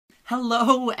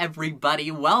Hello everybody,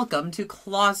 welcome to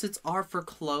Closets Are for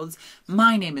Clothes.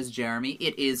 My name is Jeremy,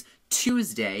 it is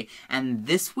Tuesday, and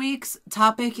this week's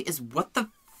topic is what the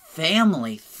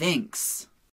family thinks.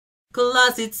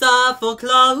 Closets are for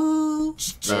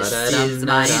clothes. This is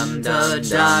my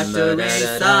introductory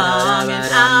song,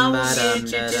 and I will get you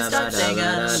to start singing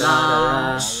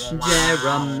along.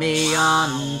 Jeremy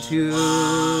on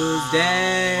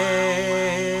Tuesdays.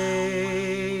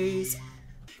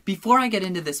 Before I get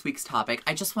into this week's topic,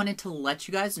 I just wanted to let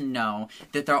you guys know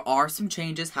that there are some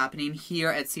changes happening here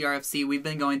at CRFC. We've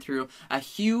been going through a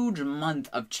huge month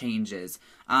of changes.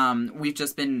 We've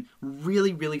just been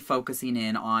really focusing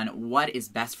in on what is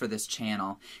best for this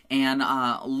channel. And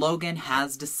Logan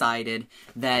has decided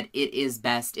that it is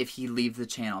best if he leaves the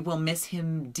channel. We'll miss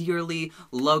him dearly.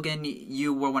 Logan,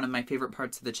 you were one of my favorite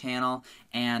parts of the channel,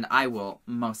 and I will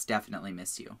most definitely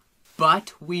miss you.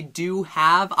 But we do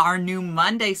have our new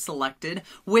Monday selected,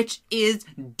 which is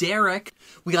Derek.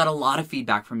 We got a lot of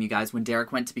feedback from you guys when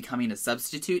Derek went to becoming a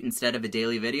substitute instead of a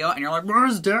daily video, and you're like,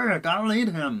 where's Derek? I don't need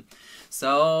him.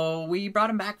 So we brought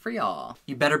him back for y'all.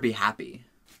 You better be happy.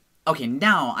 Okay,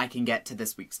 now I can get to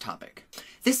this week's topic.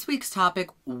 This week's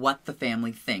topic, what the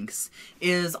family thinks,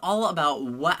 is all about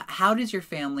how does your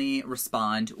family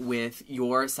respond with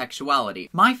your sexuality.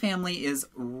 My family is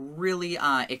really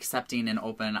accepting and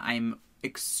open. I'm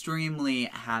extremely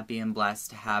happy and blessed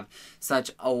to have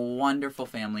such a wonderful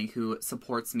family who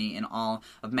supports me in all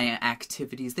of my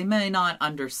activities. They may not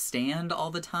understand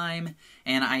all the time,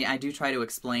 and I do try to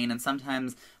explain, and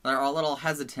sometimes they're a little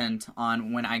hesitant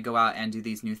on when I go out and do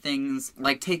these new things.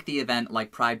 Like, take the event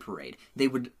like Pride Parade. They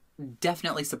would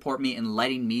definitely support me in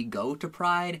letting me go to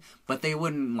Pride, but they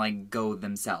wouldn't, like, go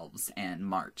themselves and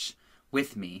march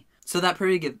with me. So that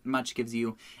pretty much gives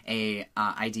you a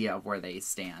idea of where they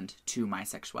stand to my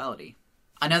sexuality.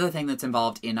 Another thing that's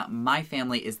involved in my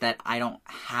family is that I don't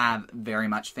have very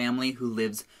much family who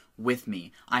lives with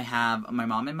me. I have my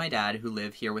mom and my dad who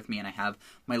live here with me, and I have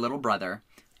my little brother,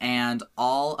 and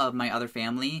all of my other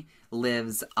family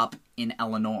lives up in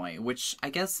Illinois, which I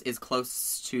guess is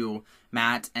close to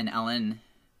Matt and Ellen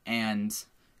and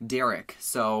Derek,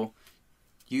 so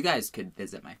you guys could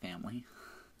visit my family.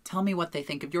 Tell me what they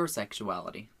think of your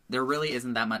sexuality. There really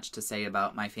isn't that much to say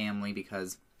about my family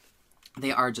because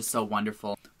they are just so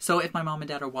wonderful. So if my mom and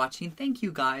dad are watching, thank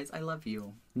you guys. I love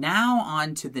you. Now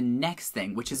on to the next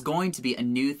thing, which is going to be a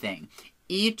new thing.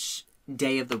 Each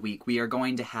day of the week, we are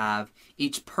going to have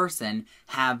each person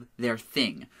have their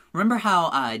thing. Remember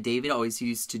how David always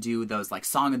used to do those like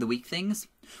Song of the Week things?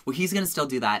 Well, he's going to still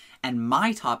do that, and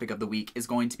my topic of the week is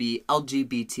going to be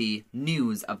LGBT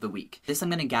news of the week. This I'm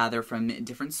going to gather from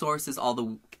different sources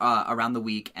all around the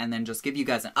week, and then just give you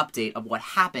guys an update of what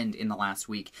happened in the last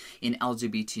week in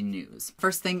LGBT news.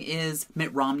 First thing is,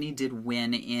 Mitt Romney did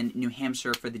win in New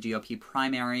Hampshire for the GOP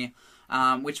primary,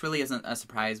 which really isn't a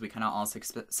surprise. We kind of all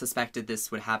suspected this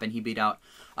would happen. He beat out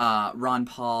Ron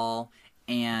Paul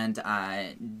and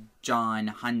John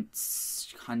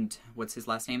Hunt, what's his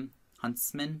last name?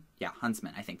 Huntsman? Yeah,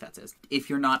 Huntsman, I think that's his. If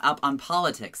you're not up on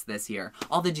politics this year,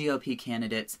 all the GOP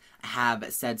candidates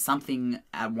have said something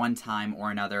at one time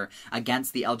or another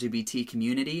against the LGBT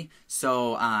community,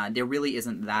 so there really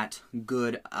isn't that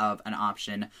good of an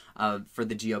option for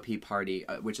the GOP party,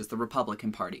 which is the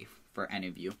Republican Party, for any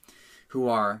of you who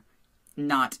are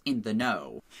not in the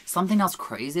know. Something else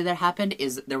crazy that happened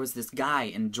is there was this guy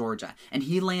in Georgia, and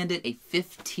he landed a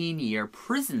 15-year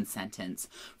prison sentence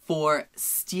for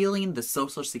stealing the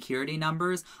social security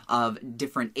numbers of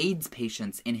different AIDS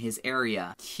patients in his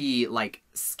area. He, like,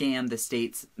 scammed the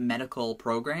state's medical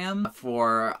program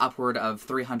for upward of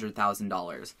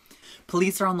 $300,000.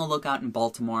 Police are on the lookout in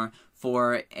Baltimore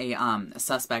for a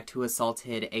suspect who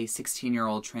assaulted a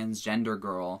 16-year-old transgender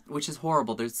girl, which is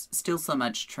horrible. There's still so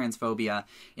much transphobia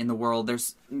in the world.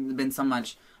 There's been so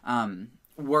much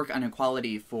work on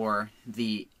equality for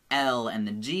the L and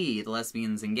the G, the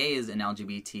lesbians and gays in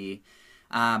LGBT,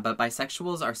 but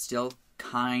bisexuals are still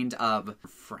kind of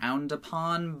frowned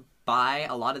upon by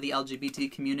a lot of the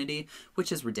LGBT community,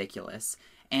 which is ridiculous.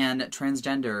 And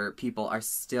transgender people are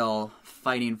still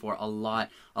fighting for a lot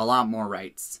more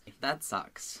rights. That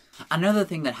sucks. Another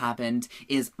thing that happened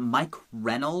is Mike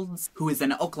Reynolds, who is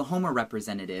an Oklahoma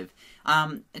representative,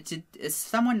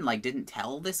 someone didn't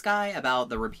tell this guy about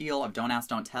the repeal of Don't Ask,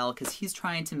 Don't Tell, because he's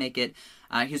trying to make it,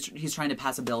 he's trying to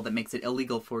pass a bill that makes it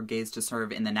illegal for gays to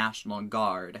serve in the National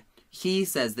Guard. He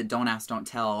says that Don't Ask, Don't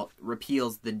Tell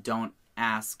repeals the Don't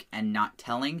Ask and Not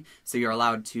Telling, so you're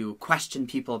allowed to question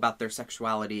people about their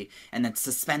sexuality and then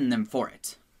suspend them for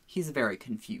it. He's a very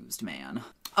confused man.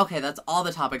 Okay, that's all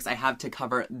the topics I have to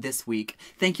cover this week.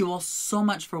 Thank you all so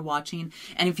much for watching.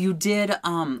 And if you did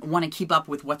want to keep up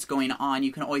with what's going on,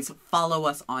 you can always follow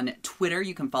us on Twitter.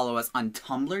 You can follow us on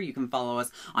Tumblr. You can follow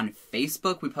us on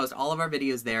Facebook. We post all of our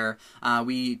videos there.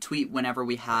 We tweet whenever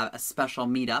we have a special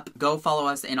meetup. Go follow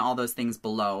us in all those things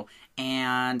below.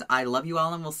 And I love you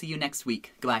all, and we'll see you next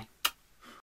week. Goodbye.